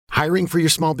Hiring for your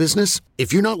small business?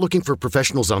 If you're not looking for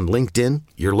professionals on LinkedIn,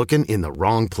 you're looking in the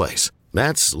wrong place.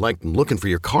 That's like looking for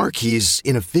your car keys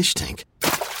in a fish tank.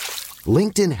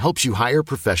 LinkedIn helps you hire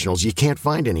professionals you can't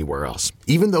find anywhere else,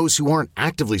 even those who aren't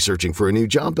actively searching for a new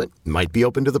job but might be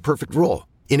open to the perfect role.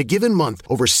 In a given month,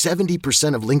 over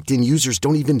 70% of LinkedIn users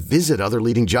don't even visit other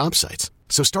leading job sites.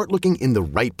 So start looking in the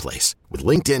right place. With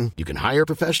LinkedIn, you can hire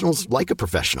professionals like a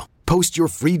professional. Post your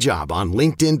free job on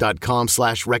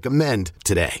linkedin.com/recommend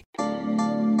today.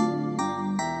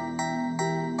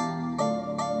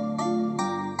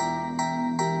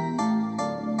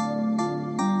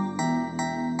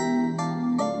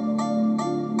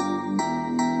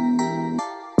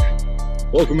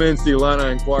 Welcome into the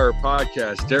Illini Inquirer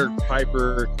podcast. Derek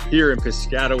Piper here in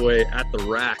Piscataway at the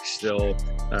rack still.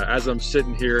 As I'm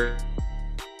sitting here,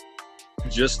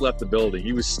 just left the building.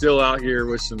 He was still out here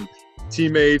with some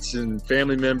teammates and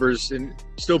family members and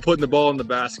still putting the ball in the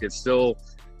basket, still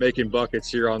making buckets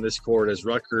here on this court as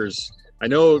Rutgers. I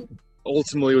know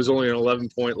ultimately it was only an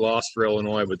 11-point loss for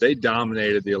Illinois, but they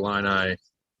dominated the Illini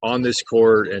on this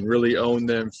court and really owned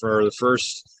them for the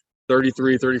first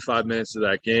 33, 35 minutes of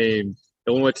that game.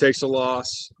 Illinois takes a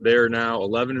loss. They are now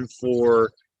 11-4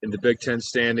 in the Big Ten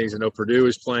standings. I know Purdue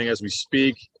is playing as we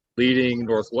speak, leading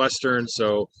Northwestern,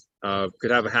 so could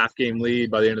have a half-game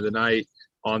lead by the end of the night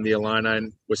on the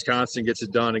Illini. Wisconsin gets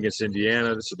it done against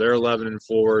Indiana, so they're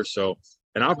 11-4. So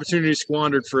an opportunity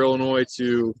squandered for Illinois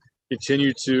to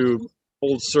continue to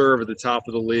hold serve at the top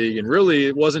of the league. And really,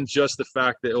 it wasn't just the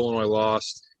fact that Illinois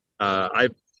lost. I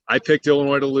picked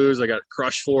Illinois to lose. I got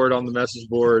crushed for it on the message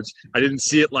boards. I didn't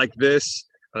see it like this.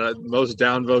 Most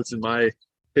downvotes in my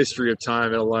history of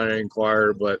time at Illini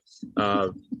Inquirer. But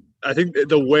I think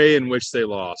the way in which they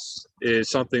lost is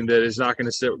something that is not going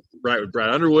to sit right with Brad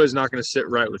Underwood, is not going to sit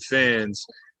right with fans.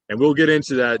 And we'll get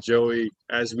into that, Joey,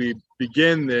 as we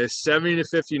begin this.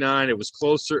 70-59, it was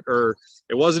closer, or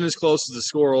it wasn't as close as the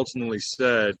score ultimately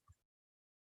said.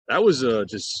 That was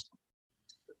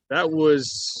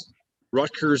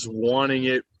Rutgers wanting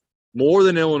it more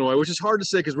than Illinois, which is hard to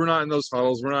say because we're not in those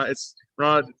huddles. We're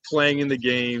not playing in the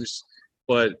games,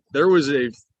 but there was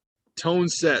a tone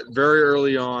set very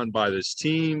early on by this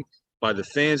team, by the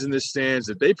fans in the stands,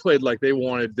 that they played like they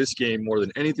wanted this game more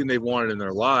than anything they wanted in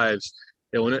their lives.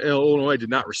 Illinois did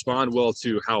not respond well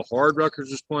to how hard Rutgers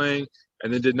was playing,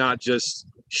 and then did not just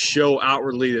show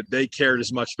outwardly that they cared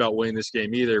as much about winning this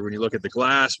game either. When you look at the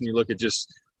glass, when you look at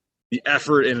just the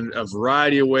effort in a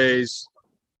variety of ways.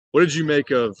 What did you make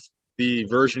of the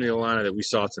version of the Illini that we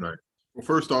saw tonight? Well,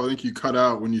 first off, I think you cut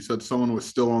out when you said someone was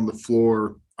still on the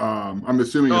floor. I'm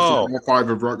assuming it's all 5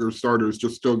 of Rutgers starters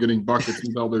just still getting buckets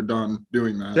until they're done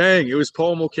doing that. Dang, it was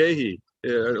Paul Mulcahy.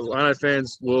 Illini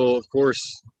fans will, of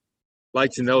course,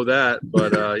 like to know that.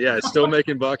 But, yeah, still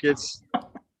making buckets,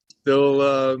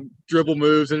 still dribble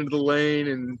moves into the lane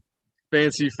and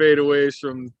fancy fadeaways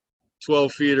from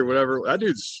 12 feet or whatever. That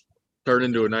dude's turned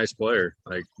into a nice player.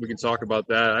 Like, we can talk about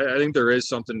that. I think there is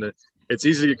something that it's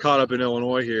easy to get caught up in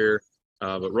Illinois here,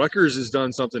 but Rutgers has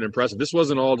done something impressive. This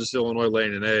wasn't all just Illinois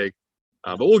laying an egg,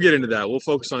 but we'll get into that. We'll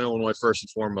focus on Illinois first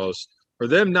and foremost. For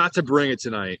them not to bring it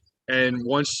tonight, and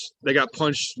once they got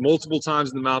punched multiple times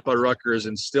in the mouth by Rutgers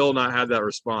and still not have that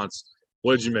response,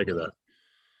 what did you make of that?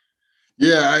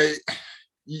 Yeah,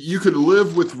 you could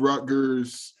live with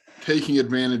Rutgers taking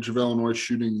advantage of Illinois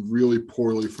shooting really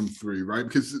poorly from three, right?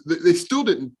 Because they still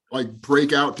didn't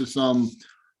break out to some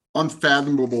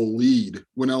unfathomable lead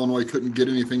when Illinois couldn't get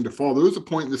anything to fall. There was a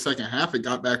point in the second half it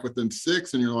got back within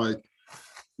 6, and you're like,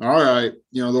 all right,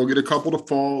 they'll get a couple to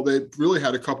fall. They really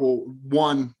had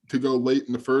one to go late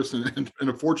in the first, and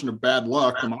a fortune of bad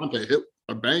luck, Demonte hit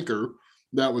a banker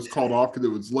that was called off because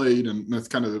it was late, and that's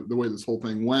kind of the way this whole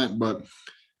thing went. But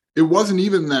it wasn't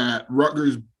even that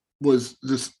Rutgers was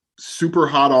this super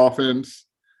hot offense.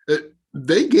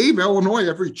 They gave Illinois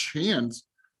every chance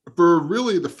for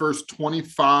really the first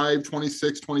 25,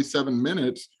 26, 27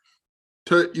 minutes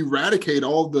to eradicate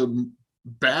all the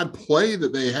bad play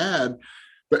that they had.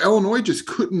 But Illinois just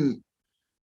couldn't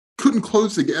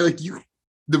close the gap.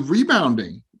 The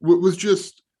rebounding was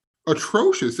just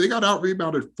atrocious. They got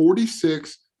out-rebounded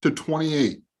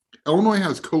 46-28. Illinois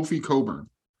has Kofi Coburn.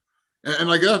 And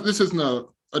I guess this isn't a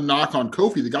knock on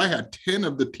Kofi. The guy had 10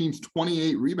 of the team's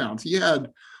 28 rebounds. He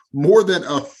had more than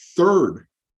a third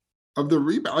of the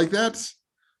rebound. I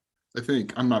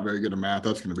think, I'm not very good at math.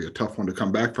 That's going to be a tough one to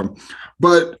come back from.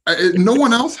 But no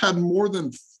one else had more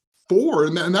than 4,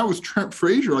 and that was Trent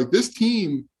Frazier. This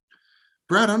team,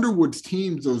 Brad Underwood's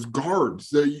teams, those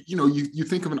guards, you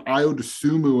think of an Ayo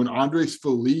Dosunmu and Andres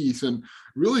Feliz, and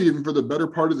really even for the better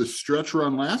part of the stretch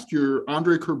run last year,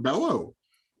 Andre Curbelo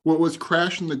was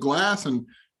crashing the glass. And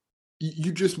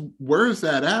you just, where is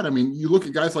that at? I mean, you look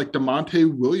at guys like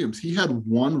DeMonte Williams. He had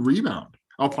 1 rebound.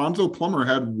 Alfonso Plummer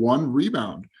had 1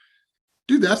 rebound.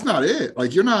 Dude, that's not it.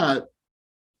 Like, you're not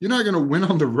going to win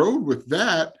on the road with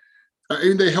that. I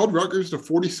mean, they held Rutgers to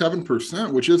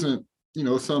 47%, which isn't,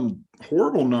 some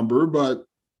horrible number, but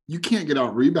you can't get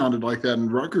out rebounded like that.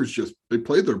 And Rutgers they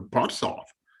played their butts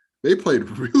off. They played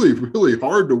really, really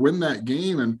hard to win that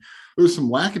game. And there was some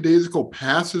lackadaisical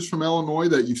passes from Illinois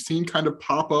that you've seen kind of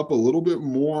pop up a little bit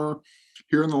more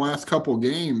here in the last couple of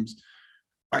games.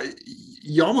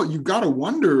 You've got to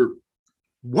wonder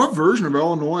what version of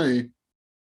Illinois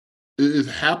is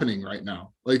happening right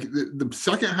now. Like the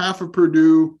second half of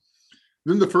Purdue,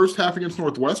 then the first half against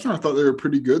Northwestern, I thought they were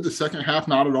pretty good. The second half,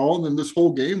 not at all. And then this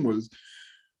whole game was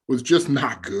just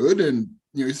not good. And,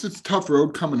 it's a tough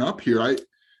road coming up here. I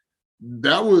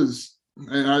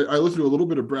listened to a little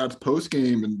bit of Brad's post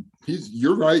game, and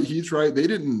you're right. He's right. They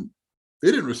didn't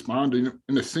respond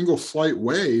in a single slight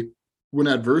way when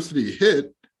adversity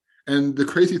hit. And the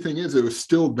crazy thing is, it was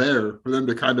still there for them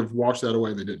to kind of wash that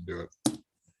away. And they didn't do it.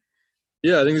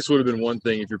 Yeah, I think this would have been one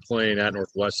thing if you're playing at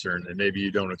Northwestern and maybe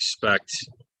you don't expect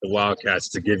the Wildcats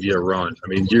to give you a run. I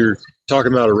mean, you're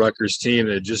talking about a Rutgers team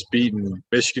that had just beaten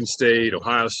Michigan State,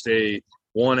 Ohio State,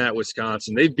 won at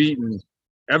Wisconsin. They've beaten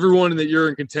everyone that you're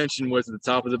in contention with at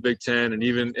the top of the Big Ten, and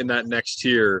even in that next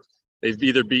tier, they've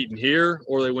either beaten here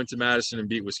or they went to Madison and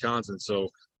beat Wisconsin. So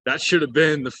that should have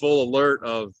been the full alert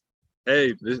of,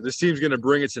 hey, this team's going to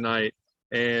bring it tonight.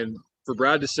 And for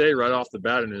Brad to say right off the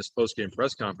bat in his post-game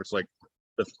press conference, like,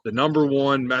 the number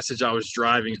one message I was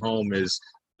driving home is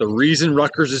the reason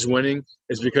Rutgers is winning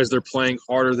is because they're playing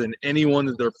harder than anyone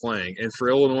that they're playing. And for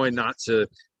Illinois not to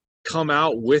come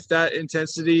out with that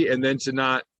intensity, and then to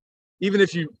not, even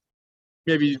if you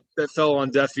maybe that fell on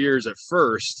deaf ears at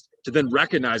first, to then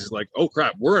recognize it like, oh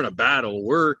crap, we're in a battle.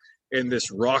 We're in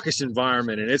this raucous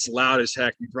environment and it's loud as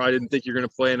heck. You probably didn't think you're going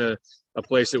to play in a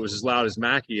place that was as loud as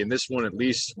Mackey, and this one at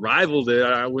least rivaled it.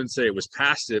 I wouldn't say it was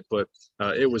past it, but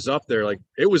it was up there. Like,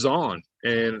 it was on,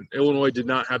 and Illinois did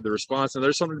not have the response. And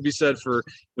there's something to be said for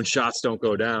when shots don't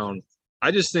go down.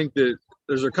 I just think that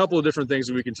there's a couple of different things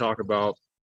that we can talk about.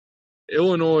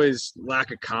 Illinois'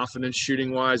 lack of confidence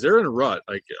shooting wise, they're in a rut.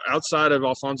 Like, outside of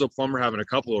Alfonso Plummer having a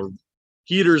couple of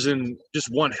heaters in just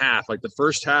one half, like the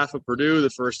first half of Purdue, the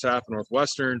first half of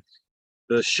Northwestern,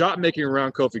 the shot making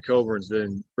around Kofi Coburn has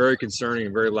been very concerning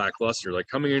and very lackluster. Like,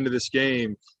 coming into this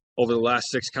game over the last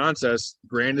 6 contests,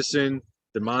 Grandison,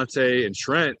 DeMonte, and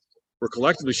Trent were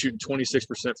collectively shooting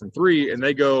 26% from 3, and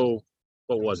they go,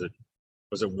 what was it?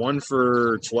 Was it 1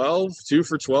 for 12, 2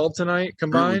 for 12 tonight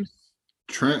combined?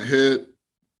 Trent hit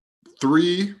 3.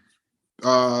 He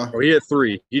hit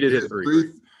 3. He did hit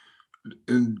 3.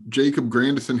 And Jacob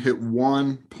Grandison hit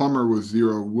 1. Plummer was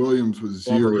 0. Williams was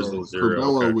 0.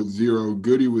 Curbelo was 0.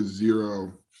 Goody was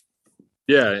 0.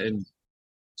 Yeah, and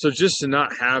so just to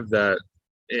not have that,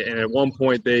 and at one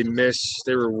point they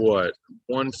were what,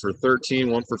 1 for 13,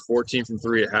 1 for 14 from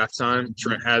 3 at halftime.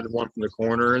 Trent had 1 from the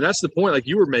corner, and that's the point like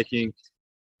you were making.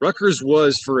 Rutgers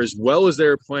was, for as well as they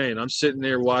were playing, I'm sitting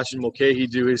there watching Mulcahy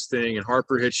do his thing and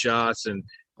Harper hit shots and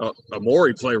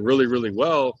Amori play really, really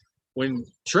well. When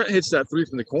Trent hits that 3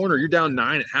 from the corner, you're down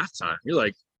 9 at halftime. You're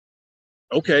like,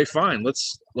 okay, fine.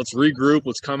 Let's regroup.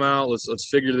 Let's come out. Let's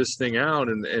figure this thing out.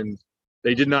 And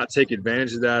they did not take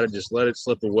advantage of that and just let it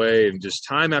slip away. And just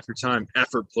time after time,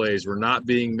 effort plays were not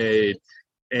being made.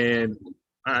 And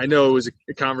I know it was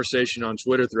a conversation on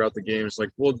Twitter throughout the game. It's like,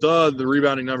 well, the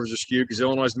rebounding numbers are skewed because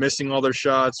Illinois is missing all their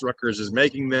shots. Rutgers is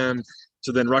making them.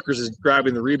 So then Rutgers is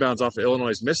grabbing the rebounds off of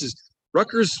Illinois' misses.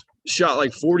 Rutgers shot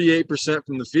like 48%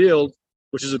 from the field,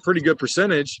 which is a pretty good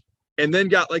percentage, and then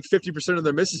got like 50% of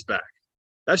their misses back.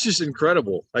 That's just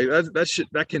incredible. Like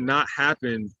that cannot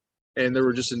happen. And there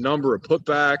were just a number of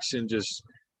putbacks and just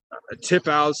tip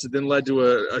outs that then led to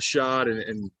a shot,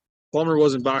 and Plummer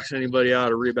wasn't boxing anybody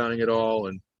out or rebounding at all.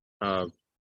 And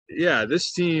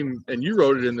this team, and you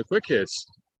wrote it in the quick hits,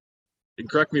 and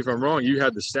correct me if I'm wrong, you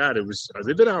had the stat.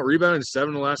 They've been out rebounding 7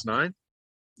 of the last 9.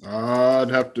 I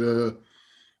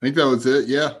think that was it.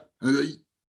 Yeah.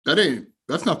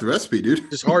 That's not the recipe, dude.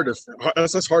 It's hard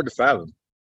that's hard to fathom.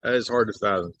 That is hard to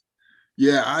fathom.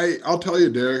 Yeah, I'll tell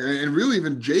you, Derek, and really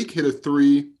even Jake hit a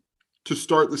 3 to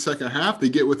start the second half. They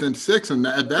get within 6, and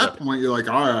at that point you're like,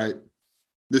 all right,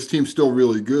 this team's still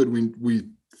really good. We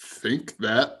think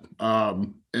that.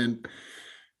 And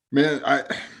man, I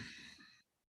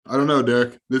don't know,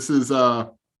 Derek. This is I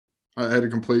had a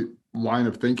complete line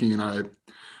of thinking, and I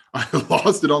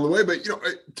lost it on the way. But,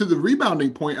 to the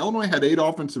rebounding point, Illinois had 8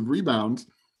 offensive rebounds.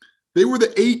 They were the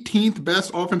 18th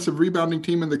best offensive rebounding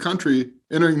team in the country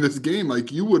entering this game.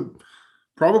 Like, you would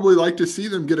Probably like to see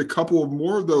them get a couple of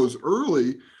more of those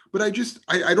early, but I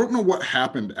don't know what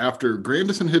happened after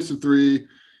Grandison hits a three.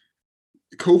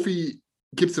 Kofi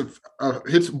gets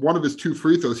hits one of his 2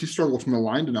 free throws. He struggled from the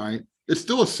line tonight. It's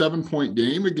still a 7-point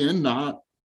game. Again, not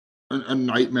a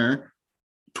nightmare.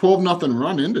 12-0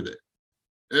 run ended it.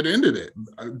 It ended it.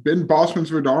 Ben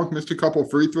Bosmans-Verdonk missed a couple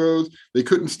free throws. They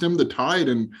couldn't stem the tide.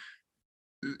 And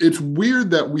it's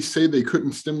weird that we say they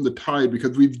couldn't stem the tide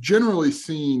because we've generally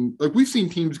seen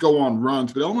teams go on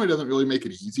runs, but Illinois doesn't really make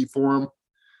it easy for them.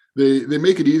 They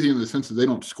make it easy in the sense that they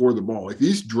don't score the ball. Like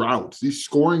these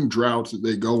scoring droughts that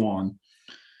they go on,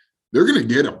 they're going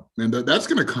to get them, and that's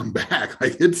going to come back.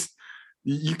 Like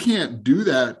you can't do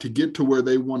that to get to where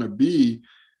they want to be.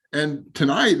 And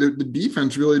tonight, the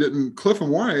defense really didn't. Cliff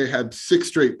Amore had 6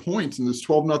 straight points in this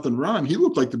 12-0 run. He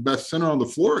looked like the best center on the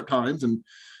floor at times, and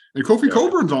Kofi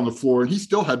Coburn's on the floor, and he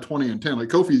still had 20 and 10.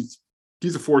 Like he's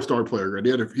a 4-star player, right?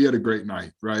 He had a great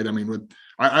night, right? I mean,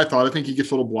 I think he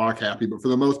gets a little block happy, but for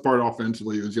the most part,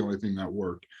 offensively, it was the only thing that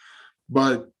worked.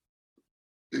 But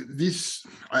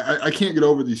I can't get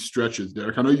over these stretches,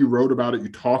 Derek. I know you wrote about it, you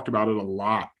talked about it a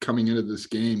lot coming into this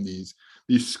game.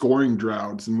 These scoring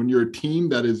droughts, and when you're a team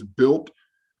that is built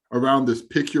around this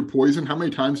pick your poison, how many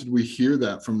times did we hear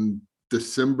that from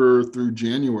December through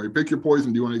January? Pick your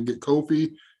poison. Do you want to get Kofi?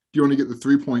 Do you want to get the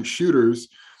 3-point shooters?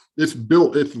 It's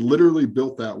literally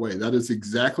built that way. That is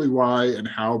exactly why and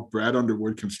how Brad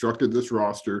Underwood constructed this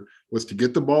roster, was to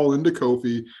get the ball into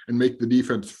Kofi and make the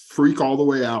defense freak all the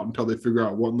way out until they figure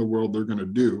out what in the world they're going to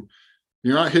do.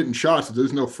 You're not hitting shots.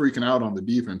 There's no freaking out on the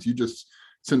defense. You just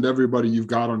send everybody you've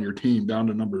got on your team down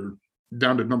to number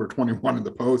 21 in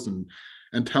the post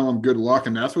and tell them good luck.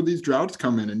 And that's where these droughts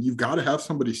come in. And you've got to have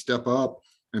somebody step up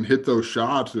and hit those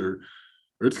shots, or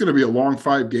it's going to be a long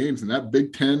 5 games. And that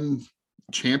Big Ten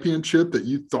championship that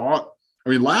you thought, I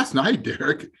mean, last night,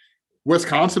 Derek,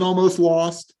 Wisconsin almost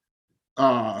lost.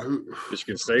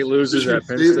 Michigan State loses at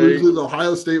Penn State. Loses.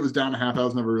 Ohio State was down a half. That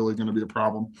was never really going to be a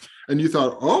problem. And you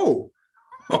thought, oh,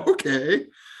 okay.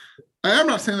 I'm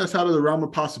not saying that's out of the realm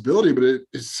of possibility, but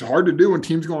it's hard to do when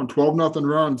teams go on 12-0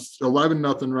 runs,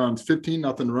 11-0 runs,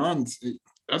 15-0 runs.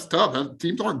 That's tough.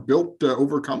 Teams aren't built to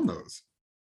overcome those.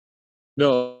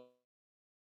 No.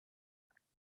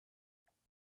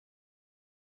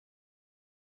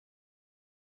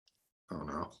 Oh,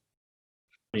 no.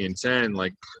 And 10,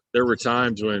 like there were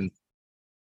times when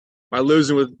by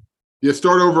losing with. Yeah,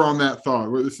 start over on that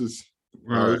thought. This is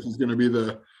going to be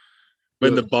the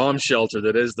bomb shelter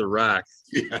that is the rack.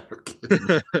 Yeah.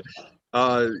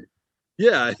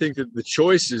 Yeah, I think that the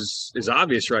choice is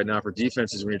obvious right now for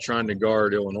defenses when you're trying to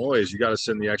guard Illinois is you got to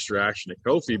send the extra action to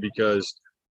Kofi, because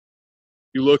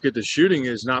you look at the shooting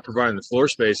is not providing the floor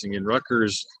spacing. And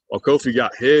Rutgers, while Kofi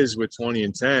got his with 20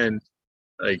 and 10,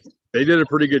 like they did a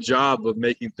pretty good job of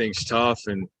making things tough.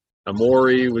 And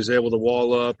Amore was able to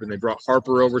wall up, and they brought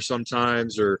Harper over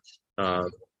sometimes, or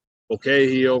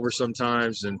Mulcahy over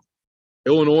sometimes. And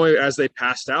Illinois, as they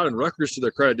passed out, and Rutgers, to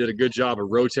their credit, did a good job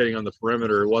of rotating on the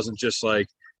perimeter. It wasn't just like,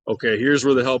 okay, here's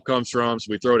where the help comes from,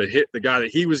 so we throw to hit the guy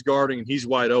that he was guarding and he's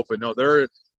wide open. No,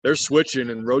 they're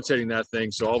switching and rotating that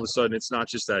thing, so all of a sudden it's not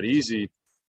just that easy.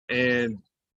 And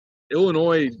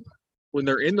Illinois, when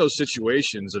they're in those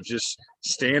situations of just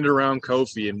stand around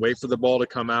Kofi and wait for the ball to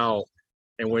come out,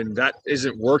 and when that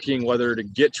isn't working, whether to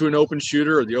get to an open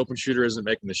shooter or the open shooter isn't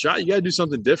making the shot, you got to do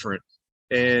something different.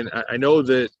 And I know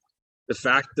that the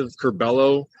fact of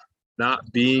Curbelo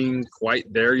not being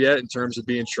quite there yet in terms of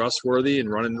being trustworthy and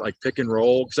running like pick and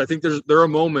roll, because I think there are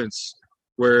moments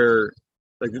where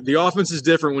like the offense is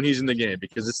different when he's in the game,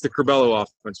 because it's the Curbelo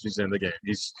offense when he's in the game.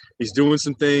 He's doing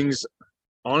some things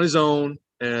on his own,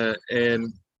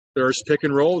 and there's pick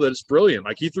and roll that is brilliant.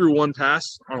 Like he threw one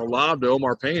pass on a lob to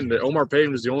Omar Payne, that Omar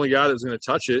Payne was the only guy that was going to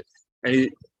touch it, and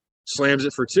he slams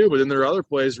it for 2. But then there are other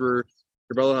plays where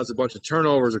Curbelo has a bunch of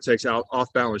turnovers or takes out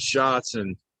off-balance shots,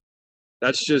 and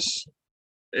that's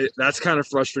kind of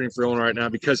frustrating for Illinois right now,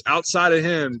 because outside of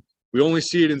him, we only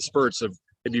see it in spurts of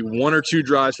maybe 1 or 2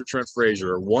 drives for Trent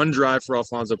Frazier or 1 drive for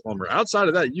Alfonso Plummer. Outside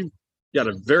of that, you got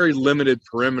a very limited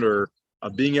perimeter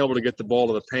of being able to get the ball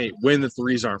to the paint when the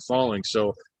threes aren't falling.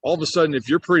 So all of a sudden, if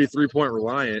you're pretty three-point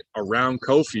reliant around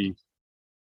Kofi,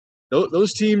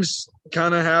 those teams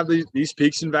kind of have these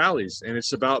peaks and valleys, and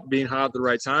it's about being hot at the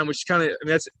right time, which kind of, I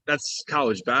mean, that's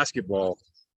college basketball.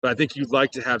 But I think you'd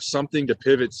like to have something to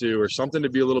pivot to or something to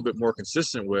be a little bit more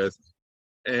consistent with.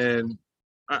 And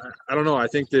I don't know. I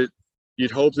think that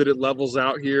you'd hope that it levels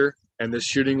out here, and this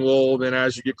shooting will then,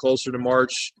 as you get closer to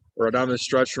March or down the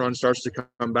stretch run, starts to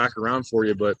come back around for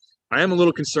you. But I am a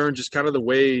little concerned just kind of the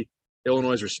way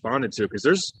Illinois has responded to it,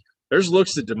 because there's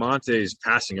looks that DeMonte is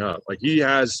passing up. Like, he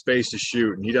has space to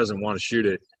shoot, and he doesn't want to shoot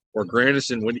it. Or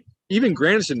Grandison, even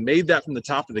Grandison made that from the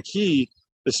top of the key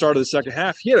the start of the second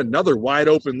half, he had another wide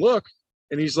open look,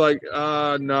 and he's like,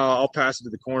 no, I'll pass it to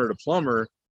the corner to Plummer.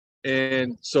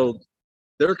 And so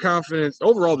their confidence,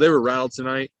 overall, they were rattled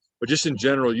tonight. But just in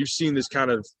general, you've seen this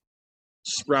kind of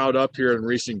sprout up here in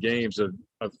recent games of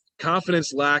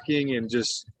confidence lacking, and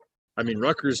just, I mean,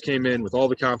 Rutgers came in with all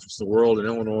the confidence in the world, in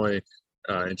Illinois,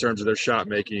 in terms of their shot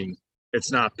making,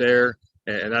 it's not there,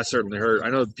 and that certainly hurt. I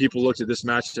know people looked at this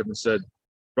matchup and said,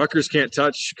 Rutgers can't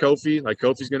touch Kofi. Like,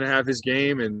 Kofi's going to have his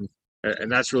game, and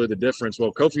that's really the difference.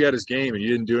 Well, Kofi had his game, and you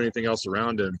didn't do anything else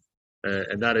around him,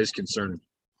 and that is concerning.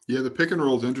 Yeah, the pick and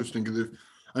roll is interesting because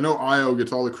I know Io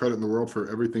gets all the credit in the world for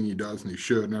everything he does, and he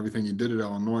should, and everything he did at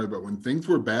Illinois. But when things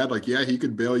were bad, like, yeah, he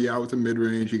could bail you out with the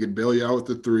mid-range. He could bail you out with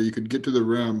the three. He could get to the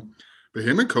rim. But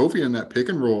him and Kofi in that pick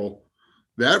and roll,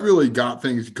 that really got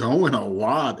things going a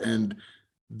lot. And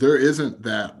there isn't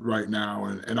that right now.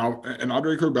 And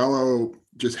Andre Curbelo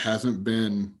just hasn't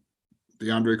been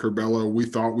the Andre Curbelo we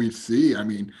thought we'd see. I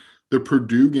mean, the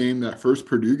Purdue game, that first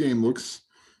Purdue game looks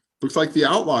like the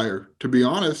outlier, to be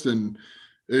honest. And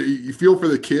you feel for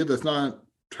the kid. That's not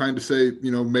trying to say,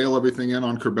 mail everything in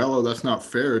on Curbelo. That's not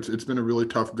fair. It's been a really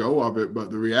tough go of it.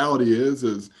 But the reality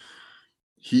is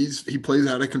he plays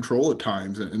out of control at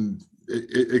times, and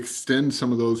it extends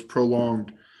some of those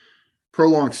prolonged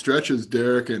stretches,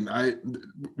 Derek. And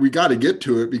we got to get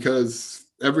to it because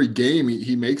every game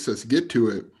he makes us get to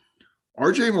it.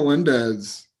 RJ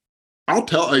Melendez,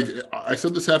 I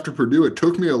said this after Purdue, it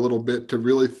took me a little bit to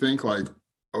really think, like,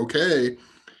 okay,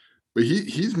 but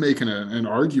he's making an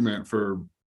argument for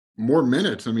more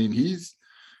minutes. I mean, he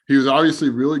was obviously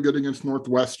really good against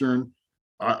Northwestern.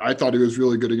 I thought he was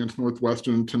really good against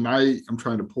Northwestern. Tonight, I'm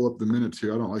trying to pull up the minutes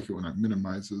here. I don't like it when it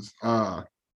minimizes.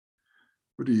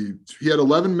 He had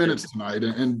 11 minutes tonight,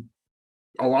 and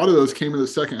a lot of those came in the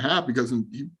second half because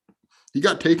he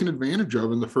got taken advantage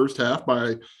of in the first half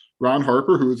by Ron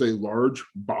Harper, who is a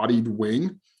large-bodied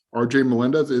wing. RJ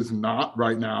Melendez is not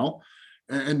right now.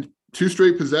 And 2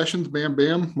 straight possessions, bam,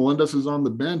 bam, Melendez is on the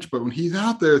bench. But when he's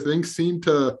out there, things seem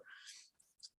to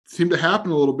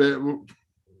happen a little bit.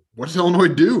 What does Illinois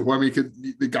do? I mean,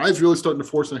 the guy's really starting to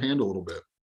force the hand a little bit.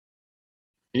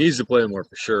 He needs to play more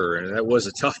for sure, and that was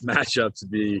a tough matchup to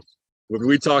be.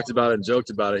 We talked about it and joked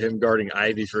about it, him guarding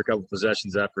Ivy for a couple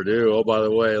possessions at Purdue. Oh, by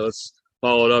the way, let's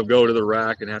follow it up, go to the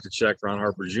rack, and have to check Ron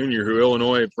Harper Jr., who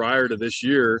Illinois prior to this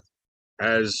year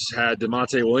has had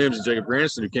DeMonte Williams and Jacob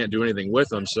Grandison, who can't do anything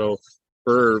with him. So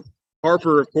for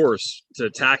Harper, of course, to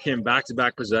attack him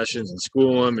back-to-back possessions and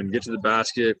school him and get to the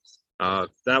basket,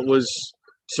 that was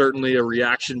certainly a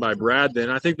reaction by Brad then.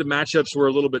 I think the matchups were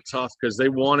a little bit tough because they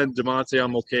wanted DeMonte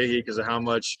on Mulcahy because of how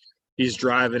much he's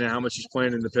driving and how much he's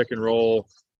playing in the pick and roll.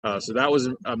 So that was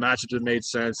a matchup that made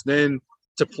sense. Then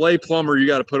to play Plummer, you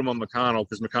got to put him on McConnell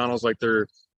because McConnell's like their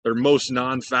most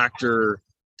non-factor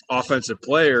offensive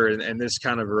player in this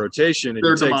kind of a rotation. And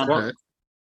they're DeMonte.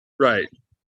 Right.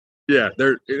 Yeah,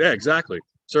 exactly.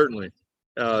 Certainly.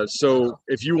 So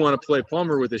if you want to play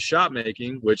Plummer with his shot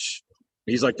making, which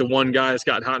he's like the one guy that's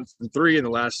gotten hot from 3 in the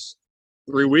last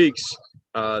 3 weeks,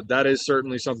 that is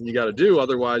certainly something you got to do.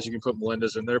 Otherwise, you can put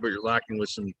Melendez in there, but you're lacking with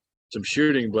some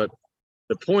shooting. But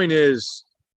the point is,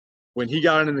 when he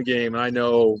got in the game, and I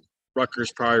know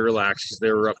Rutgers probably relaxed because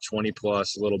they were up 20+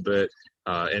 a little bit,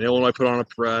 and Illinois put on a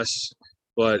press.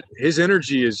 But his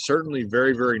energy is certainly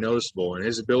very, very noticeable, and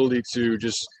his ability to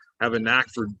just have a knack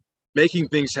for making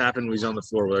things happen when he's on the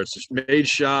floor, whether it's a made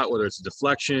shot, whether it's a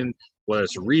deflection, whether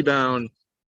it's a rebound,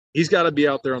 he's got to be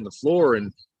out there on the floor.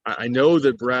 And I know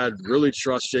that Brad really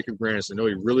trusts Jacob Grandison. I know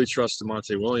he really trusts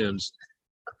DeMonte Williams.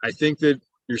 I think that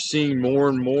you're seeing more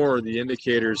and more the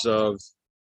indicators of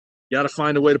you got to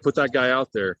find a way to put that guy out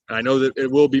there. And I know that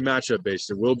it will be matchup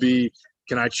based. It will be,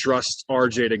 can I trust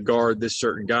RJ to guard this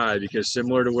certain guy? Because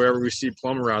similar to wherever we see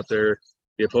Plummer out there,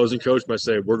 the opposing coach might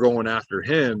say, we're going after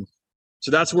him.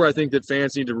 So that's where I think that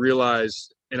fans need to realize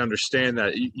and understand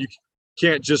that you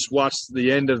can't just watch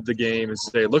the end of the game and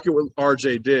say, look at what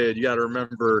RJ did. You got to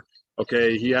remember,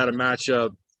 okay, he had a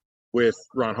matchup with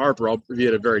Ron Harper. He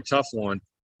had a very tough one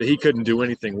that he couldn't do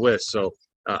anything with. So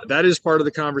that is part of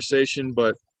the conversation,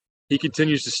 but he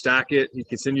continues to stack it. He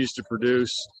continues to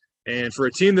produce. And for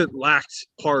a team that lacked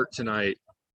heart tonight,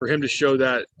 for him to show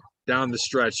that down the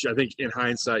stretch, I think in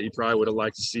hindsight, you probably would have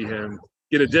liked to see him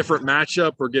get a different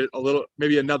matchup or get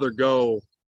maybe another go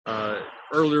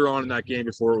earlier on in that game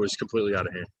before it was completely out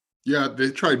of hand. Yeah, they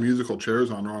tried musical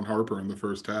chairs on Ron Harper in the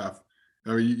first half.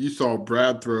 I mean, you saw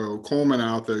Brad throw Coleman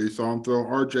out there. You saw him throw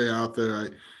RJ out there.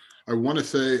 I want to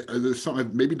say there's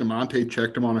something, maybe DeMonte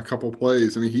checked him on a couple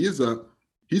plays. I mean, he's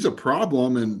a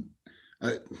problem, and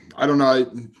I don't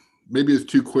know. Maybe it's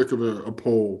too quick of a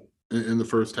pull in the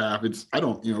first half. It's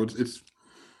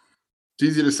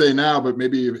easy to say now, but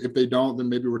maybe if they don't, then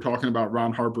maybe we're talking about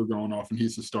Ron Harper going off and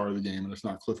he's the star of the game and it's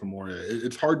not Cliff Amoria.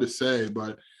 It's hard to say,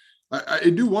 but I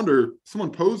do wonder,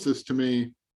 someone posed this to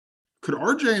me, could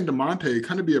RJ and DeMonte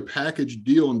kind of be a package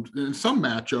deal in some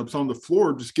matchups on the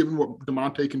floor, just given what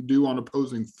DeMonte can do on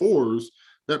opposing fours?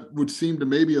 That would seem to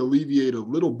maybe alleviate a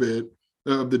little bit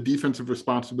of the defensive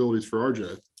responsibilities for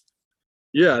RJ.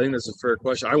 Yeah, I think that's a fair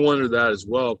question. I wondered that as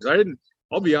well, because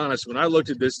I'll be honest, when I looked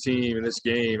at this team in this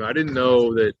game, I didn't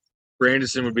know that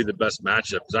Grandison would be the best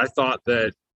matchup, because I thought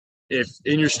that if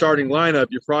in your starting lineup,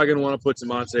 you're probably going to want to put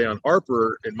DeMonte on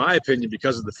Harper, in my opinion,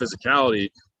 because of the physicality.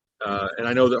 And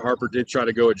I know that Harper did try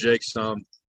to go at Jake some.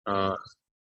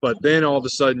 But then all of a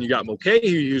sudden you got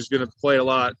Mulcahy, who's going to play a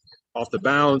lot off the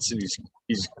bounce, and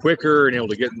he's quicker and able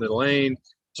to get in the lane.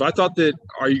 So I thought that,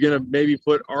 are you going to maybe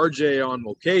put RJ on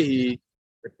Mulcahy?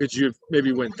 Could you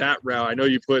maybe went that route? I know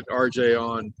you put RJ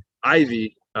on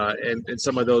Ivy and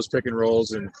some of those pick and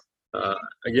rolls. And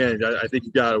again, I think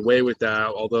you got away with that,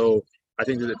 although I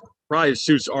think that it probably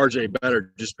suits RJ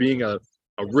better, just being a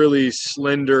really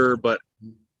slender but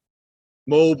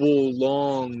mobile,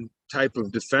 long type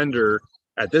of defender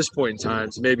at this point in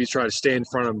time, to maybe try to stay in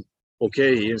front of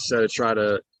Mulcahy instead of try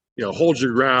to, hold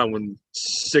your ground when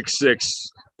 6'6",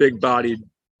 big-bodied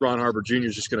Ron Harper Jr.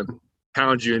 is just going to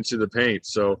pound you into the paint.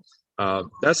 So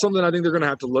that's something I think they're going to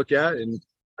have to look at. And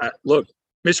look,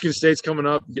 Michigan State's coming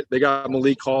up. They got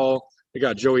Malik Hall. They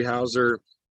got Joey Hauser.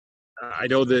 I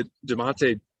know that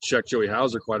DeMonte checked Joey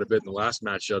Hauser quite a bit in the last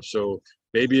matchup. So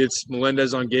maybe it's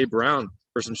Melendez on Gabe Brown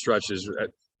for some stretches.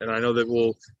 And I know that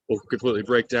we'll completely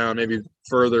break down maybe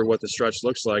further what the stretch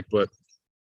looks like. But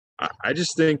I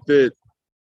just think that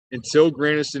until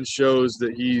Grandison shows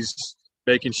that he's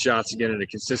making shots again at a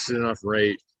consistent enough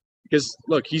rate, because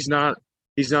look, he's not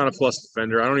a plus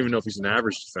defender. I don't even know if he's an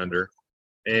average defender,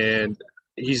 and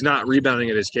he's not rebounding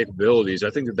at his capabilities.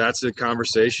 I think that's a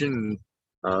conversation.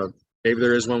 Maybe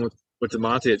there is one with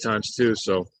DeMonte at times too.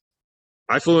 So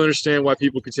I fully understand why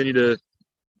people continue to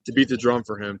beat the drum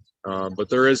for him. But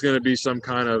there is going to be some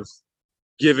kind of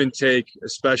give and take,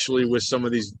 especially with some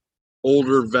of these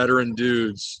older veteran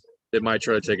dudes that might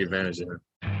try to take advantage of him.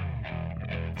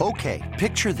 Okay,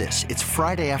 picture this. It's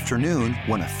Friday afternoon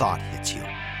when a thought hits you.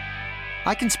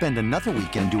 I can spend another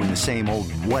weekend doing the same old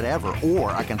whatever,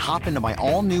 or I can hop into my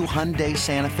all-new Hyundai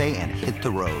Santa Fe and hit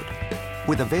the road.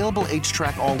 With available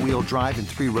H-Track all-wheel drive and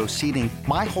 3-row seating,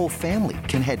 my whole family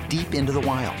can head deep into the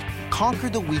wild. Conquer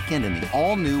the weekend in the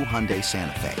all-new Hyundai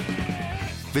Santa Fe.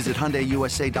 Visit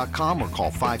HyundaiUSA.com or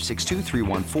call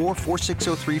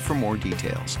 562-314-4603 for more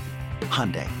details.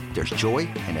 Hyundai, there's joy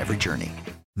in every journey.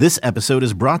 This episode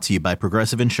is brought to you by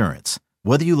Progressive Insurance.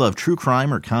 Whether you love true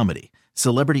crime or comedy,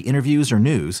 celebrity interviews or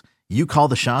news, you call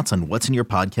the shots on what's in your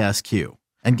podcast queue.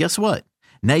 And guess what?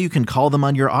 Now you can call them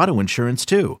on your auto insurance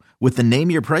too, with the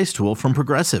Name Your Price tool from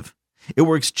Progressive. It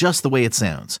works just the way it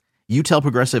sounds. You tell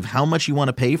Progressive how much you want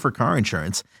to pay for car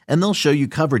insurance, and they'll show you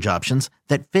coverage options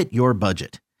that fit your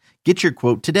budget. Get your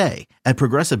quote today at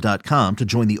Progressive.com to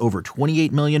join the over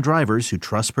 28 million drivers who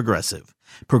trust Progressive.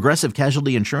 Progressive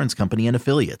Casualty Insurance Company and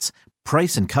Affiliates.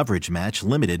 Price and coverage match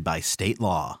limited by state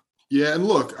law. Yeah, and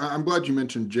look, I'm glad you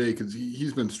mentioned Jay, because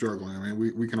he's been struggling. I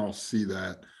mean, we can all see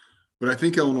that. But I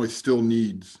think Illinois still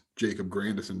needs Jacob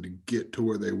Grandison to get to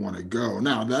where they want to go.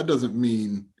 Now, that doesn't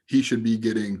mean he should be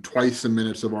getting twice the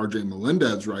minutes of RJ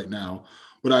Melendez right now.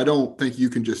 But I don't think you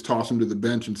can just toss him to the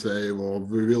bench and say, well,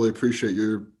 we really appreciate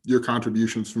your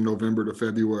contributions from November to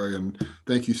February, and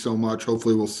thank you so much.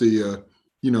 Hopefully we'll see you,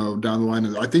 down the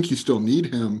line. I think you still need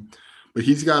him, but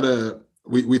he's got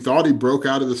we thought he broke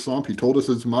out of the slump. He told us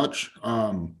as much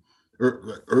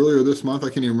earlier this month. I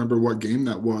can't even remember what game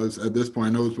that was at this point.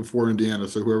 I know it was before Indiana,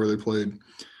 so whoever they played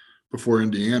before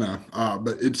Indiana.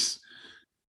 But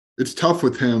it's tough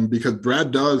with him because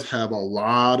Brad does have a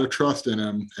lot of trust in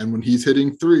him. And when he's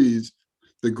hitting threes,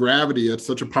 the gravity, that's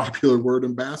such a popular word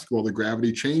in basketball, the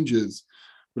gravity changes.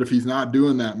 But if he's not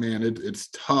doing that, man, it's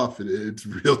tough. It's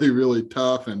really, really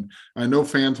tough. And I know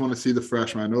fans want to see the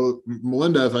freshman. I know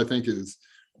Melendez, I think it's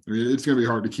going to be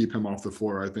hard to keep him off the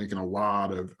floor, I think, in a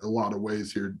lot of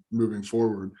ways here moving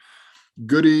forward.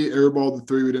 Goody airballed the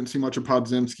three. We didn't see much of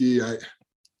Podziemski.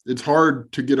 It's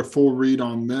hard to get a full read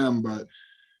on them, but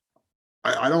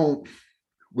I don't,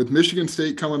 with Michigan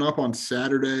State coming up on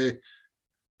Saturday,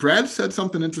 Brad said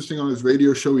something interesting on his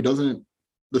radio show. He's going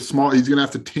to have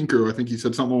to tinker. I think he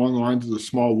said something along the lines of the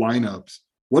small lineups.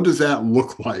 What does that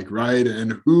look like, right?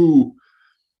 And who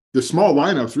the small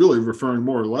lineup's really referring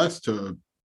more or less to,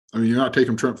 I mean, you're not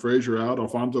taking Trent Frazier out.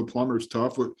 Alfonso Plummer's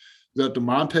tough. Is that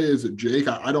DeMonte? Is it Jake?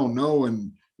 I don't know.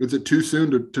 And is it too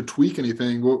soon to tweak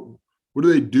anything? What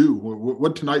do they do?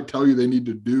 What tonight tell you they need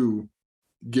to do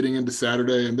getting into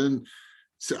Saturday? And then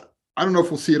I don't know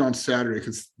if we'll see it on Saturday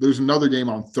because there's another game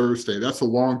on Thursday. That's a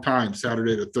long time,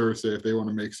 Saturday to Thursday, if they want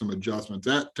to make some adjustments.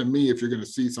 That, to me, if you're going to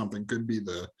see something, could be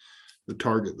the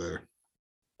target there.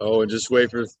 Oh, and just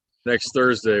wait for next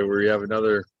Thursday where you have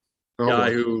another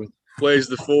guy who plays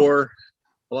the 4.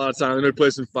 A lot of times they're going to play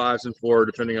some 5s and 4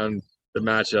 depending on the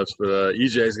matchups, but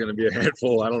EJ is going to be a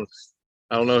handful. I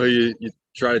don't know who you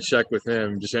try to check with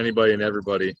him. Just anybody and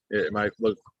everybody. It might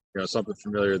look something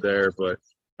familiar there, but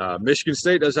Michigan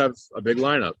State does have a big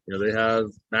lineup. They have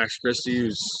Max Christie,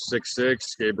 who's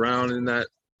 6'6", Gabe Brown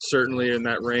certainly in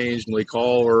that range, Malik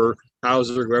Hall or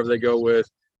Hauser, whoever they go with.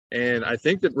 And I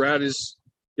think that Brad is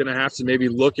going to have to maybe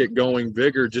look at going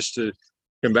bigger just to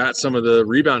combat some of the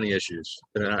rebounding issues.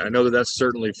 And I know that that's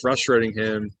certainly frustrating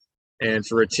him. And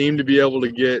for a team to be able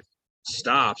to get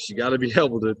stops, you got to be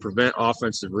able to prevent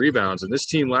offensive rebounds. And this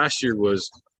team last year was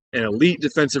an elite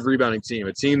defensive rebounding team,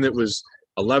 a team that was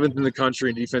 11th in the country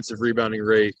in defensive rebounding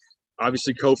rate.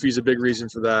 Obviously, Kofi's a big reason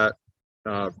for that.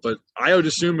 But Ayo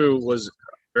Dosunmu was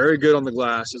very good on the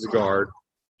glass as a guard.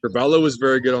 Curbelo was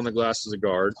very good on the glass as a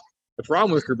guard. The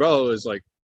problem with Curbelo is,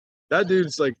 that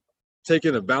dude's,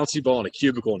 taking a bouncy ball in a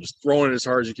cubicle and just throwing it as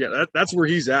hard as you can. That's where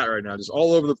he's at right now, just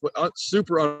all over the place,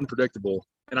 super unpredictable.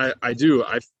 And I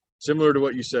similar to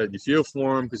what you said, you feel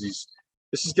for him because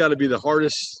this has got to be the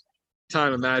hardest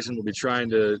time imaginable to be trying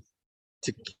to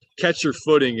catch your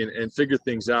footing and figure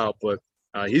things out. But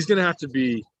he's going to have to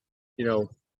be,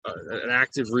 an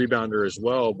active rebounder as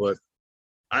well. But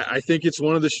I think it's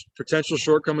one of the potential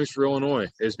shortcomings for Illinois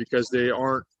is because they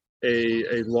aren't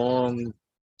a long,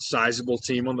 sizable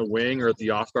team on the wing or at the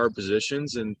off-guard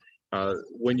positions. And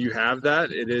when you have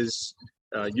that, it is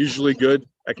usually good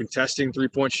at contesting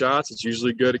three-point shots. It's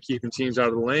usually good at keeping teams out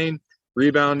of the lane,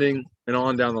 rebounding, and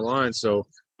on down the line. So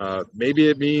maybe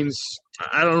it means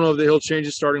 – I don't know if he'll change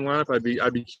his starting lineup.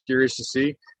 I'd be curious to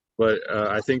see. But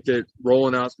I think that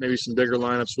rolling out maybe some bigger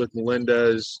lineups with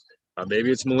Melendez,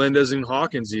 maybe it's Melendez and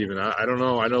Hawkins even. I don't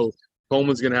know. I know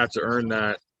Coleman's going to have to earn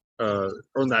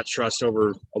that trust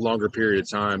over a longer period of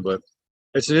time. But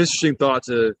it's an interesting thought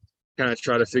to kind of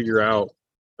try to figure out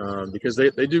because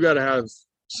they do got to have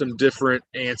some different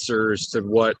answers to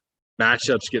what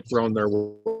matchups get thrown their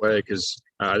way because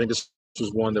I think this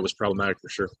was one that was problematic for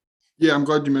sure. Yeah, I'm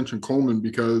glad you mentioned Coleman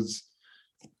because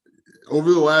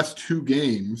over the last 2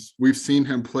 games, we've seen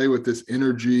him play with this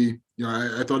energy.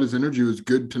 I thought his energy was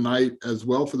good tonight as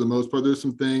well for the most part. There's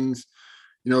some things,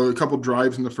 a couple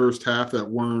drives in the first half that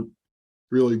weren't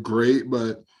really great,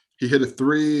 but he hit a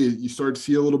 3. You start to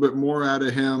see a little bit more out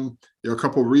of him. A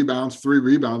couple rebounds, 3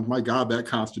 rebounds. My God, that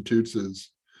constitutes as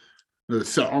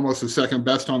almost the second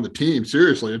best on the team.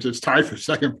 Seriously, it's tied for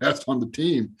second best on the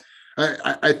team.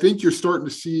 I think you're starting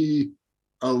to see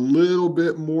a little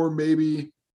bit more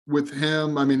maybe with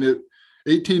him. I mean,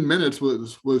 18 minutes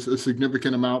was a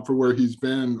significant amount for where he's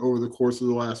been over the course of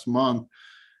the last month.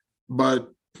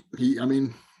 But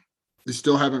you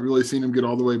still haven't really seen him get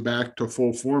all the way back to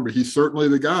full form. But he's certainly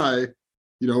the guy,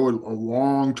 a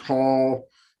long, tall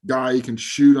guy. He can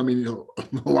shoot.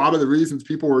 A lot of the reasons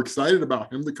people were excited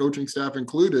about him, the coaching staff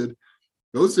included,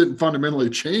 those didn't fundamentally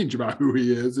change about who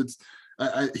he is.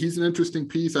 He's an interesting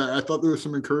piece. I thought there were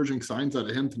some encouraging signs out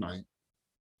of him tonight.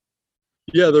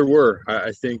 Yeah, there were.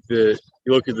 I think that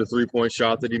you look at the 3-point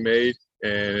shot that he made,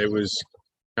 and it was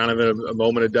kind of a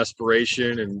moment of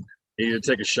desperation, and he needed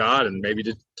to take a shot and maybe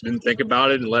didn't think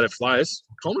about it and let it fly.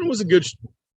 Coleman was a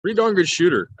pretty darn good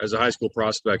shooter as a high school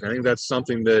prospect. I think that's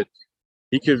something that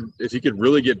if he could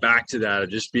really get back to that, of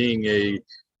just being a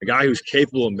guy who's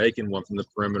capable of making one from the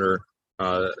perimeter,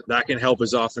 that can help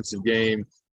his offensive game.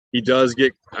 He does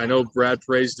I know Brad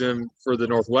praised him for the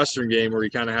Northwestern game where he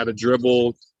kind of had a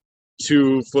dribble,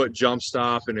 2-foot jump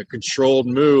stop and a controlled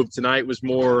move. Tonight was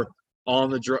more on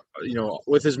the,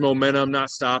 with his momentum, not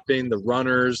stopping the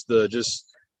runners, the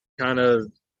just kind of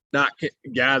not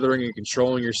gathering and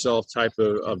controlling yourself type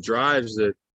of drives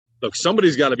that, look,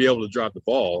 somebody's got to be able to drop the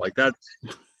ball like that.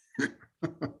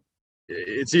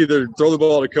 It's either throw the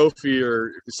ball to Kofi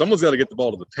or someone's got to get the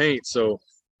ball to the paint. So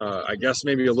I guess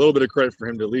maybe a little bit of credit for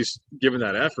him to at least giving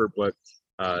that effort, but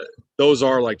those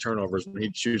are like turnovers when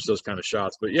he shoots those kind of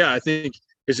shots. But yeah, I think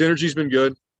his energy's been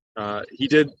good. He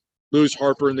did lose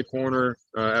Harper in the corner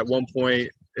at one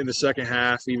point in the second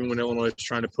half, even when Illinois was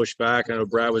trying to push back. I know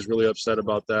Brad was really upset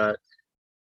about that.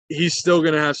 He's still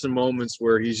going to have some moments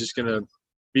where he's just going to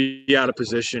be out of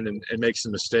position and make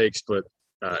some mistakes. But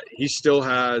he still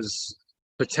has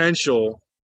potential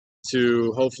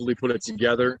to hopefully put it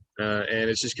together, and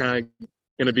it's just kind of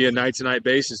going to be a night-to-night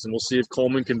basis, and we'll see if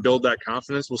Coleman can build that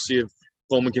confidence. We'll see if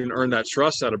Coleman can earn that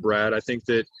trust out of Brad. I think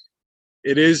that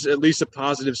it is at least a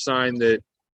positive sign that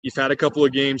you've had a couple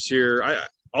of games here.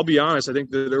 I'll be honest, I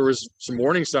think that there was some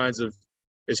warning signs of,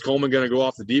 is Coleman going to go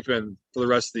off the deep end for the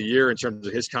rest of the year in terms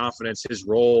of his confidence, his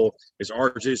role? Is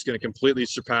RJ going to completely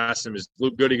surpass him? Is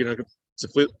Luke Goody going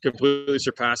to completely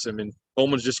surpass him? And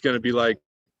Coleman's just going to be like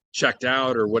checked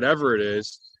out or whatever it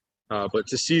is. But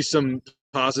to see some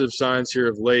positive signs here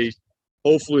of late,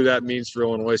 hopefully that means for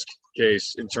Illinois'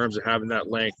 case in terms of having that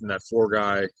length and that four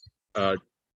guy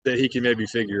that he can maybe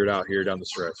figure it out here down the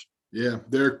stretch. Yeah,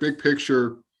 Derek, big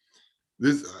picture.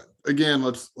 This again,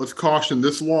 let's caution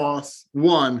this loss.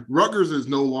 One, Rutgers is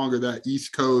no longer that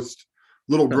East Coast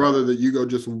little brother that you go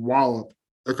just wallop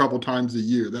a couple times a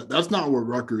year. That's not what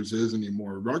Rutgers is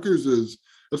anymore.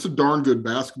 That's a darn good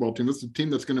basketball team. That's a team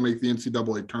that's going to make the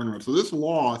NCAA tournament. So this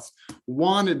loss,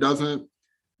 one, it doesn't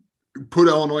put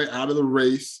Illinois out of the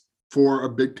race for a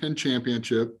Big Ten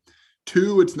championship.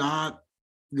 Two, it's not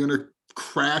going to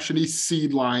crash any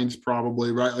seed lines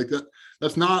probably, right? Like that.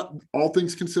 That's not, all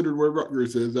things considered, where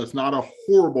Rutgers is. That's not a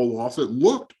horrible loss. It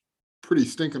looked pretty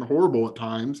stinking horrible at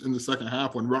times in the second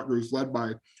half when Rutgers led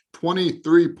by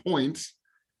 23 points.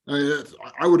 I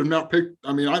would have not picked,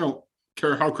 I don't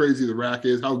care how crazy the rack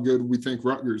is, how good we think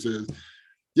Rutgers is.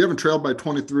 You haven't trailed by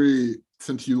 23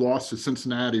 since you lost to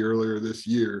Cincinnati earlier this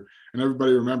year. And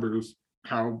everybody remembers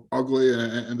how ugly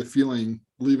and the feeling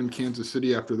leaving Kansas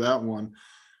City after that one.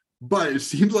 But it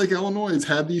seems like Illinois has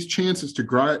had these chances to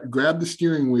grab the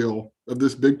steering wheel of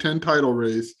this Big Ten title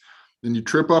race. Then you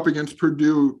trip up against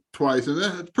Purdue twice.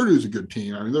 And Purdue's a good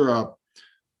team. They're up,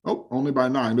 only by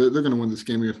 9. But they're going to win this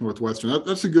game against Northwestern.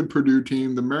 That's a good Purdue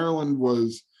team. The Maryland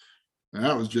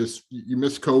that was just, you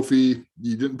missed Kofi.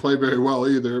 You didn't play very well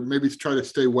either. Maybe try to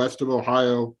stay west of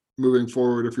Ohio moving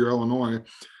forward if you're Illinois.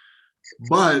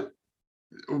 But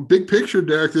big picture,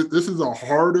 Derek, this is a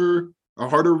harder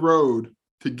road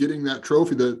to getting that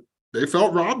trophy that they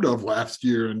felt robbed of last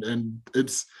year. And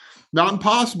it's not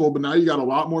impossible, but now you got a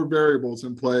lot more variables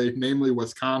in play, namely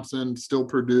Wisconsin, still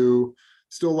Purdue,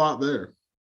 still a lot there.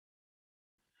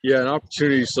 Yeah, an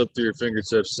opportunity slipped through your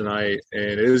fingertips tonight, and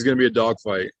it is going to be a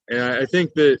dogfight. And I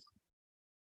think that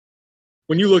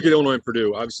when you look at Illinois and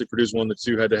Purdue, obviously Purdue's won the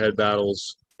 2 head-to-head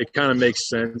battles. It kind of makes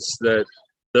sense that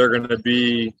they're going to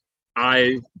be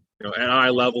at eye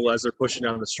level as they're pushing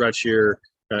down the stretch here.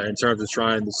 In terms of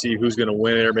trying to see who's going to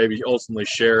win it or maybe ultimately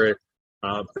share it.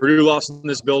 Purdue lost in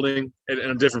this building in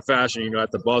a different fashion,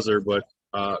 at the buzzer. But,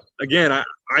 again,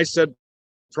 I said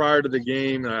prior to the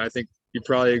game, and I think you'd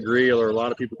probably agree, or a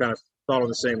lot of people kind of thought on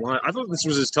the same line, I thought this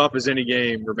was as tough as any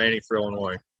game remaining for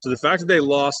Illinois. So the fact that they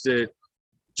lost it,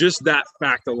 just that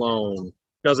fact alone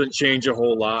doesn't change a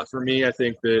whole lot for me. I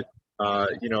think that,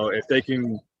 if they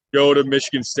can – go to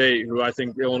Michigan State, who I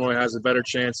think Illinois has a better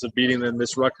chance of beating than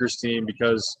this Rutgers team,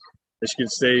 because Michigan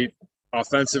State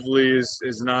offensively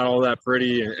is not all that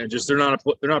pretty, and just they're not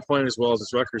playing as well as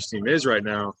this Rutgers team is right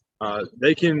now.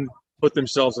 They can put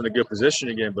themselves in a good position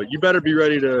again, but you better be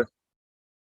ready to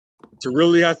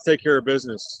really have to take care of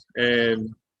business.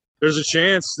 And there's a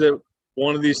chance that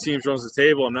one of these teams runs the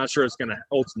table. I'm not sure it's going to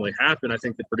ultimately happen. I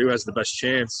think that Purdue has the best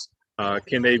chance.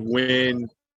 Can they win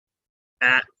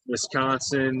at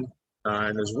Wisconsin?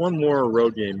 And there's one more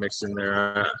road game mixed in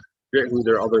there. I forget who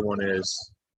their other one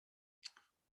is.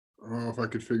 Oh, if I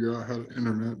could figure out how to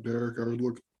internet, Derek, I would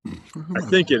look. I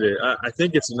think it is. I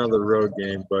think it's another road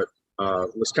game, but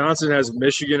Wisconsin has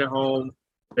Michigan at home.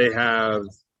 They have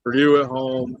Purdue at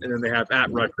home, and then they have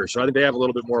at Rutgers. So I think they have a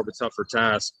little bit more of a tougher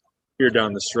task here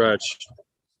down the stretch.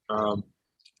 I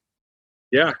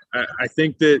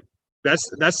think that's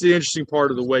the interesting part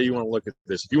of the way you want to look at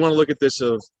this. If you want to look at this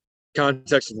of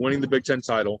context of winning the Big Ten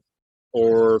title,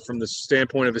 or from the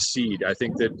standpoint of a seed, I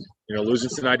think that losing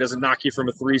tonight doesn't knock you from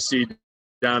a 3 seed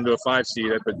down to a 5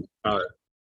 seed. But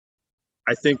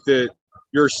I think that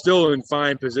you're still in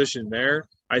fine position there.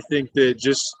 I think that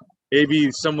just maybe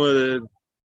if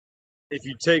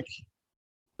you take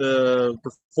the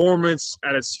performance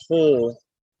at its whole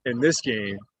in this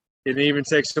game, and even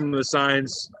take some of the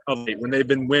signs of it when they've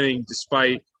been winning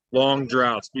despite long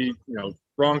droughts.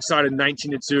 Wrong side of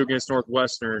 19-2 against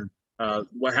Northwestern.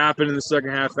 What happened in the second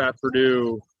half at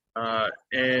Purdue,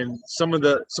 and some of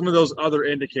those other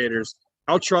indicators.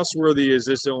 How trustworthy is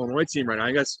this Illinois team right now?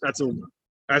 I guess that's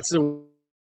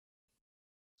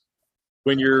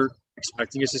when you're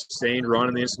expecting a sustained run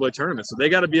in the NCAA tournament. So they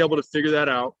got to be able to figure that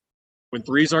out. When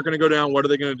threes aren't going to go down, what are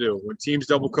they going to do? When teams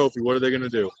double Kofi, what are they going to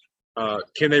do?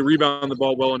 Can they rebound the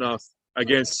ball well enough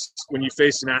against when you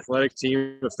face an athletic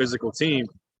team, a physical team,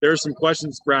 there are some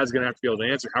questions Brad's going to have to be able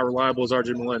to answer. How reliable is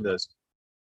RJ Melendez?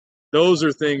 Those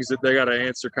are things that they got to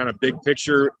answer kind of big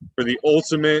picture for the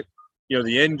ultimate,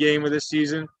 the end game of this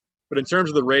season. But in terms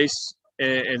of the race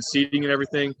and seeding and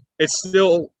everything, it's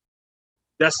still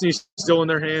destiny's still in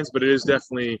their hands, but it is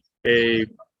definitely a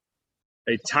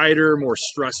tighter, more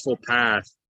stressful path.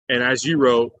 And as you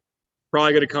wrote,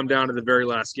 probably going to come down to the very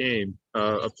last game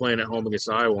of playing at home against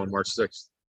Iowa on March 6th.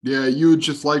 Yeah, you would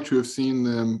just like to have seen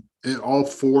them in all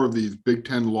 4 of these Big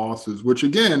Ten losses, which,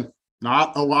 again,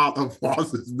 not a lot of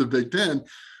losses in the Big Ten,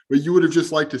 but you would have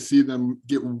just liked to see them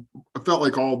get – I felt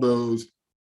like all those,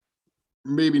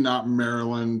 maybe not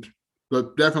Maryland,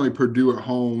 but definitely Purdue at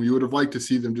home, you would have liked to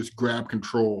see them just grab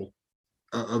control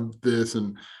of this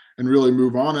and really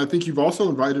move on. I think you've also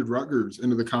invited Rutgers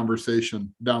into the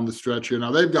conversation down the stretch here. Now,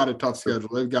 they've got a tough schedule.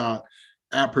 They've got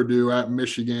at Purdue, at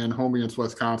Michigan, home against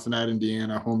Wisconsin, at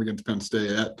Indiana, home against Penn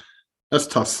State. That's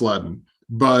tough sledding.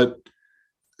 But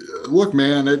look,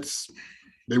 man,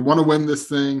 they want to win this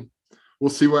thing. We'll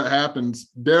see what happens.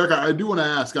 Derek, I do want to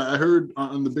ask, I heard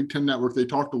on the Big Ten Network, they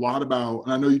talked a lot about,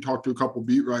 and I know you talked to a couple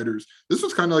beat writers, this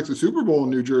was kind of like the Super Bowl in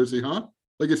New Jersey, huh?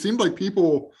 Like it seemed like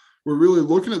people were really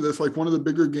looking at this like one of the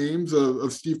bigger games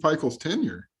of Steve Pikiell's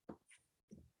tenure.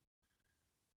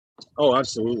 Oh,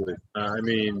 absolutely.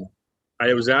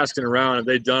 I was asking around if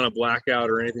they'd done a blackout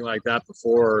or anything like that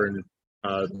before, and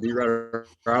the beat writer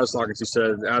I was talking to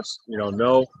said,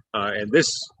 no. And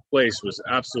this place was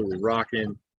absolutely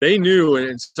rocking. They knew, and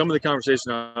in some of the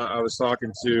conversation I was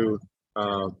talking to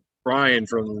Brian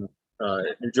from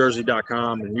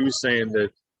NewJersey.com, and he was saying that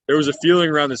there was a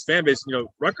feeling around this fan base.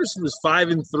 Rutgers was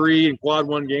 5-3 in quad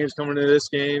 1 games coming into this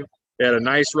game. They had a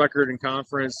nice record in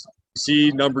conference.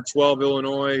 See number 12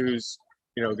 Illinois, who's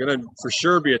going to for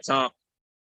sure be a top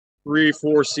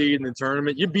 3-4 seed in the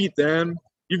tournament. You beat them.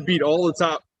 You beat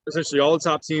essentially all the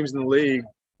top teams in the league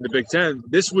in the Big Ten.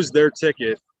 This was their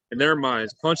ticket in their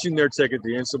minds, punching their ticket to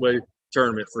the NCAA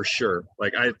tournament for sure.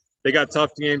 They got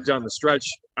tough games down the stretch.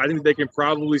 I think they can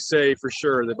probably say for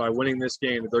sure that by winning this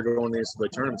game that they're going to the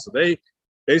NCAA tournament. So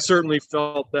they certainly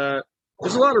felt that.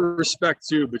 There's a lot of respect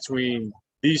too between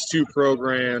these two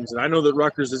programs, and I know that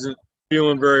Rutgers isn't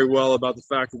feeling very well about the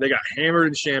fact that they got hammered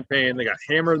in Champaign, they got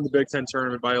hammered in the Big Ten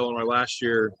tournament by Illinois last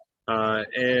year,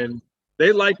 and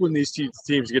they like when these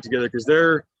teams get together because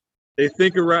they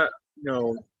think around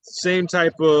same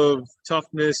type of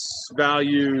toughness,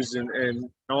 values, and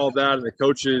all that, and the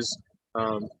coaches.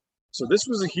 So this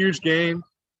was a huge game.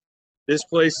 This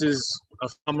place is a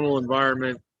phenomenal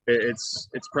environment. It's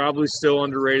probably still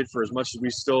underrated for as much as we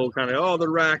still kind of the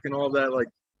rack and all that. Like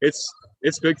it's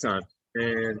big time,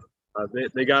 and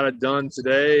they got it done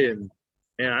today. And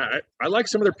I like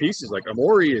some of their pieces. Like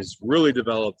Amori is really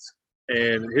developed,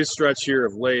 and his stretch here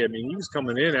of late. He was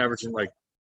coming in averaging like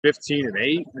 15 and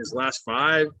 8 in his last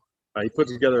 5. He put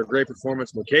together a great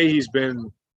performance. McKay's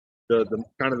been the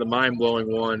kind of the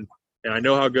mind-blowing one, and I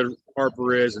know how good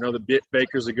Harper is. I know the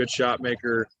Baker's a good shot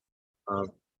maker.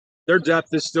 Their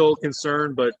depth is still a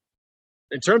concern, but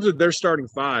in terms of their starting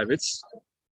 5, it's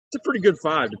a pretty good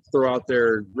 5 to throw out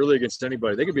there really against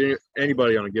anybody. They could be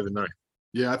anybody on a given night.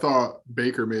 Yeah, I thought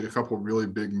Baker made a couple of really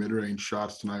big mid-range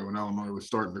shots tonight when Illinois was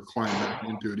starting to climb back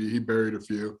into it. He buried a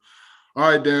few. All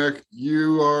right, Derek,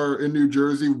 you are in New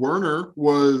Jersey. Werner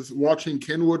was watching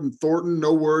Kenwood and Thornton.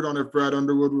 No word on if Brad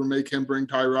Underwood will make him bring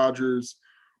Ty Rodgers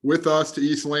with us to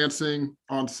East Lansing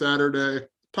on Saturday.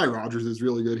 Ty Rodgers is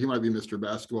really good. He might be Mr.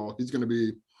 Basketball. He's going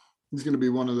to be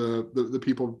one of the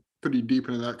people pretty deep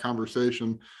into that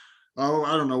conversation. Oh,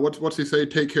 I don't know. What's he say?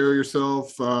 Take care of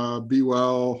yourself. Be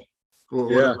well.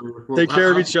 Whatever. Take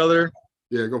care of each other.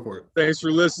 Yeah, go for it. Thanks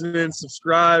for listening.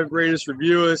 Subscribe, rate us,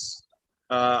 review us.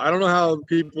 I don't know how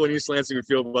people in East Lansing would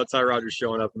feel about Ty Rodgers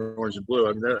showing up in orange and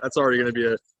blue. That's already going to be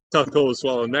a tough pill to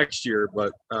swallow next year.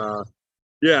 But,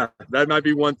 yeah, that might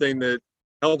be one thing that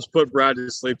helps put Brad to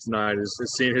sleep tonight is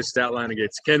seeing his stat line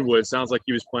against Kenwood. Sounds like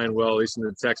he was playing well, at least in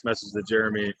the text message that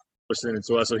Jeremy was sending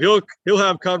to us. So he'll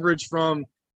have coverage from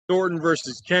Thornton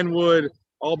versus Kenwood.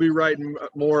 I'll be writing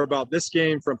more about this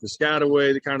game from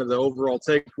Piscataway, the overall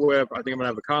takeaway. I think I'm going to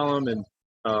have a column and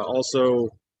also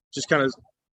just kind of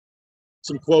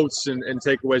some quotes and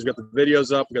takeaways. We got the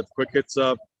videos up. We got the quick hits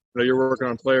up. You're working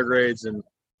on player grades, and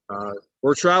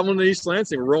we're traveling to East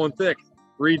Lansing. We're rolling thick,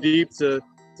 3 deep to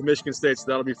Michigan State, so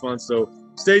that'll be fun. So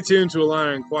stay tuned to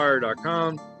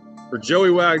IlliniInquirer.com. For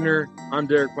Joey Wagner, I'm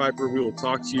Derek Piper. We will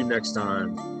talk to you next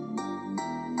time.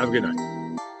 Have a good night.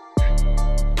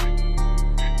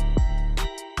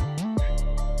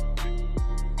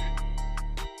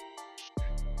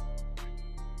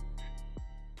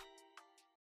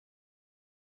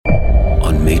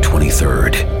 May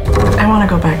 23rd. I want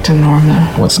to go back to normal.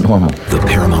 What's normal? The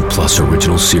Paramount Plus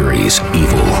original series,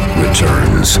 Evil,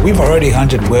 returns. We've already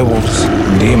hunted werewolves,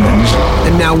 demons.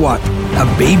 And now what? A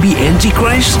baby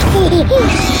Antichrist?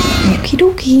 Okie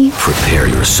dokie. Prepare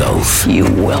yourself. You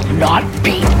will not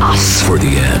beat us. For the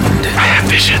end. I have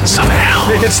visions of hell.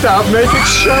 Make it stop, make it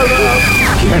shut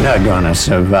up. You're not gonna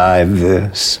survive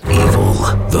this. Evil,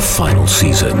 the final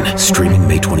season. Streaming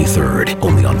May 23rd,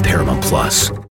 only on Paramount Plus.